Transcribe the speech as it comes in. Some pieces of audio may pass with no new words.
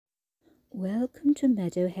Welcome to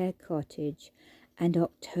Meadowhare Cottage and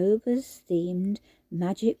October's themed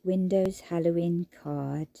Magic Windows Halloween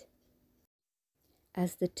card.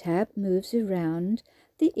 As the tab moves around,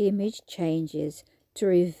 the image changes to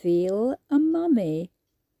reveal a mummy.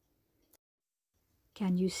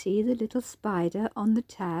 Can you see the little spider on the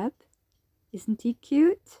tab? Isn't he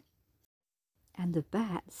cute? And the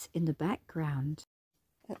bats in the background.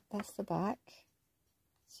 That's the back.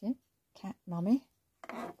 See? Cat mummy.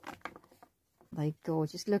 They're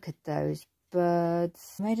gorgeous. Look at those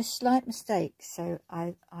birds. I made a slight mistake, so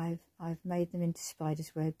I've made them into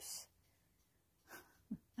spiders' webs.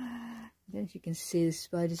 I don't know if you can see the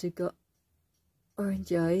spiders have got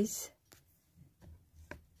orange eyes,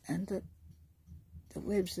 and the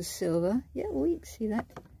webs are silver. Yeah, well, you can see that.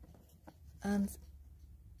 And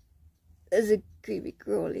there's a creepy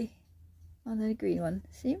crawly on the green one.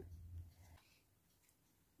 See?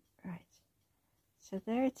 Right. So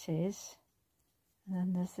there it is. And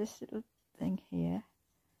then there's this little thing here,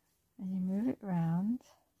 and you move it round.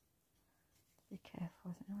 Be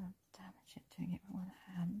careful, I don't want to damage it doing it with one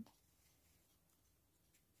hand.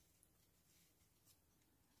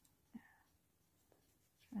 Yeah.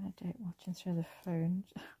 Trying to do it watching through the phone.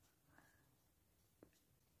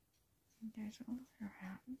 It goes all the way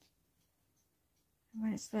around. And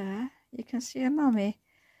when it's there, you can see a mummy.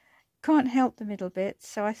 Can't help the middle bit,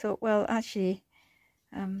 so I thought, well, actually,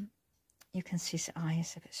 you can see his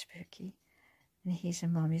eyes, a bit spooky. And he's a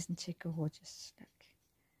mummy, isn't he gorgeous? Look.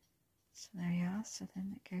 So there you are. So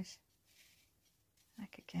then it goes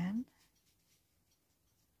back again.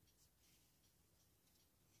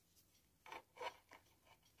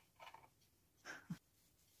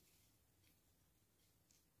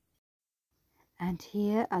 And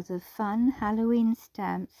here are the fun Halloween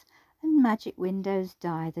stamps and Magic Windows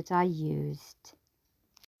die that I used.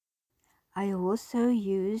 I also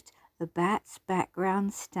used the bat's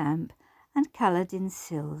background stamp and coloured in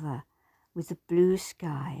silver with a blue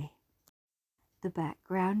sky. The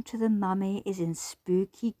background to the mummy is in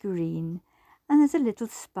spooky green, and there's a little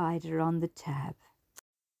spider on the tab,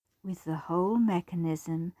 with the whole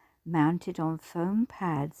mechanism mounted on foam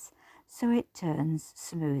pads so it turns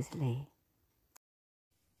smoothly.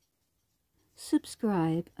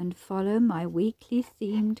 Subscribe and follow my weekly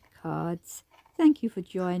themed cards. Thank you for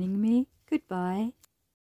joining me. Goodbye.